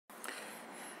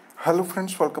Hello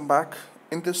friends, welcome back.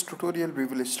 In this tutorial we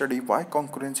will study why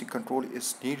concurrency control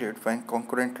is needed when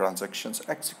concurrent transactions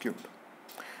execute.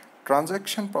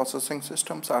 Transaction processing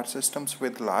systems are systems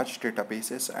with large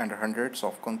databases and hundreds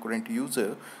of concurrent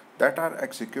users that are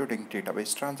executing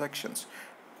database transactions.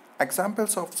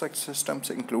 Examples of such systems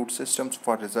include systems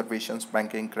for reservations,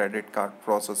 banking, credit card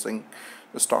processing,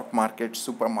 stock market,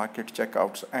 supermarket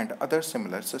checkouts, and other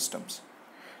similar systems.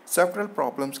 Several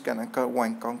problems can occur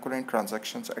when concurrent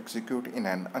transactions execute in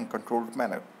an uncontrolled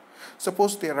manner.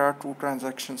 Suppose there are two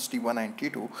transactions T1 and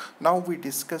T2. Now we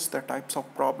discuss the types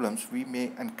of problems we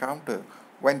may encounter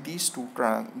when these two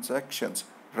transactions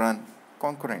run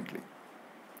concurrently.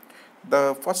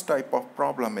 The first type of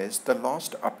problem is the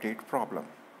lost update problem.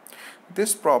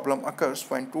 This problem occurs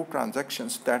when two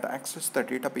transactions that access the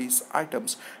database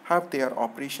items have their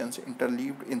operations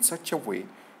interleaved in such a way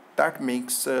that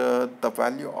makes the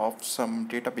value of some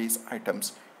database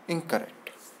items incorrect.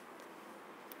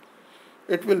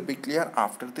 It will be clear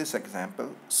after this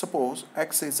example. Suppose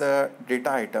X is a data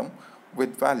item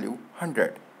with value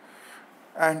 100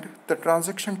 and the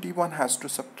transaction T1 has to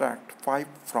subtract 5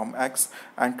 from X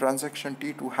and transaction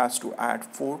T2 has to add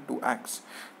 4 to X.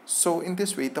 So in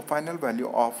this way the final value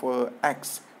of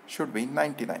X should be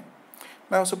 99.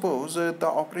 Now suppose the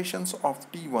operations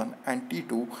of T1 and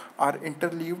T2 are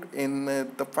interleaved in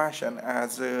the fashion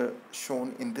as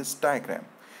shown in this diagram.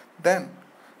 Then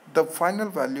the final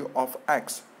value of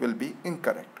X will be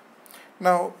incorrect.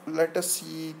 Now let us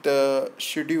see the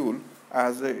schedule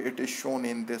as it is shown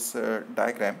in this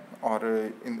diagram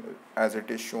or as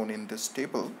it is shown in this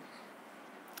table.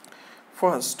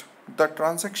 First, the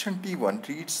transaction T1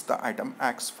 reads the item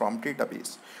X from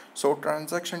database. So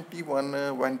transaction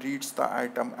T1 when reads the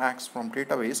item X from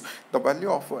database, the value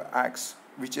of X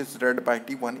which is read by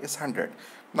T1 is 100.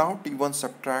 Now T1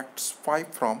 subtracts 5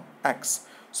 from X.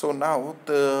 So now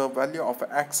the value of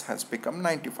X has become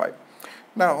 95.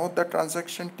 Now the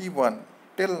transaction T1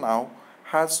 till now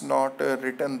has not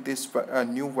written this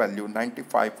new value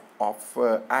 95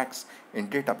 of X in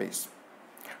database.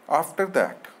 After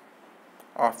that,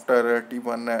 after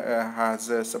T1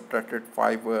 has subtracted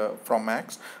 5 from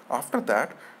X, after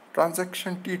that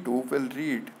transaction T2 will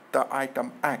read the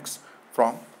item X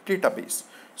from database.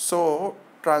 So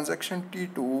transaction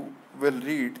T2 will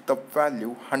read the value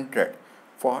 100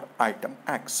 for item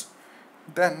X.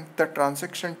 Then the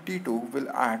transaction T2 will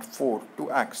add 4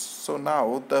 to X. So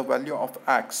now the value of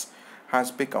X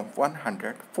has become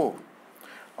 104.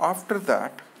 After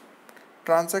that,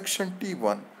 transaction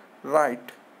T1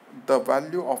 write the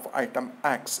value of item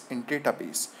X in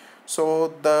database.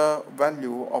 So the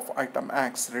value of item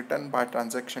X written by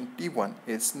transaction T1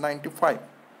 is 95.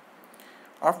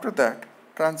 After that,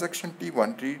 transaction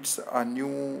T1 reads a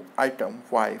new item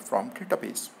Y from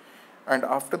database. And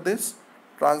after this,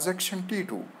 transaction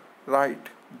T2 write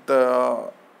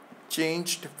the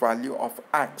changed value of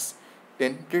X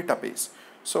in database.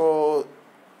 So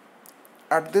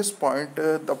at this point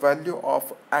the value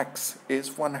of X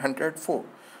is 104.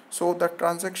 So the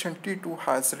transaction T2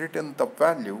 has written the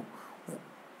value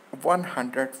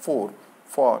 104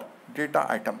 for data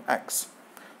item X.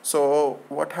 So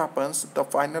what happens, the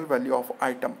final value of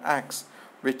item X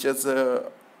which is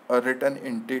written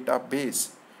in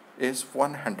database is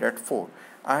 104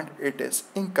 and it is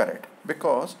incorrect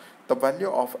because the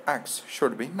value of X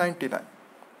should be 99.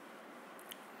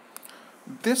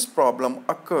 This problem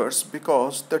occurs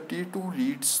because the T2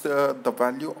 reads the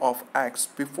value of X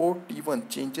before T1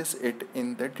 changes it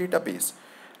in the database.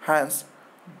 Hence,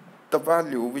 the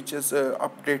value which is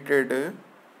updated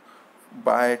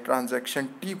by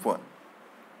transaction T1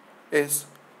 is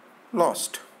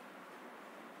lost.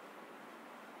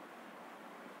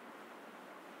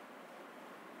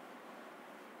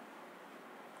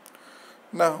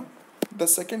 Now, the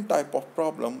second type of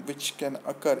problem which can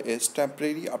occur is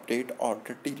temporary update or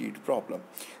dirty read problem.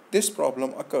 This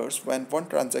problem occurs when one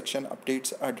transaction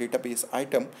updates a database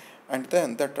item and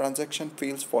then the transaction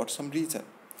fails for some reason.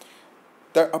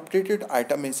 The updated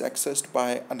item is accessed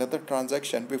by another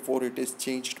transaction before it is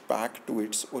changed back to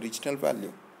its original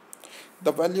value.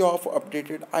 The value of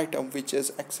updated item which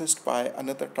is accessed by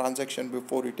another transaction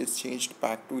before it is changed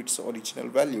back to its original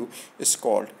value is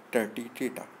called dirty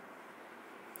data.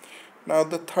 Now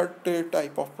the third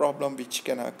type of problem which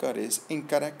can occur is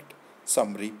incorrect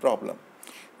summary problem.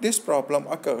 This problem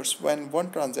occurs when one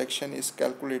transaction is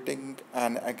calculating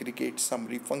an aggregate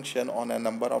summary function on a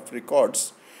number of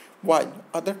records while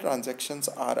other transactions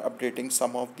are updating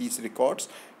some of these records,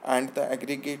 and the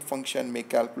aggregate function may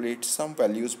calculate some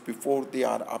values before they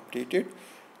are updated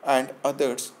and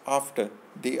others after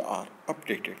they are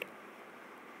updated.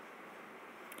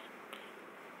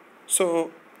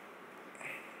 So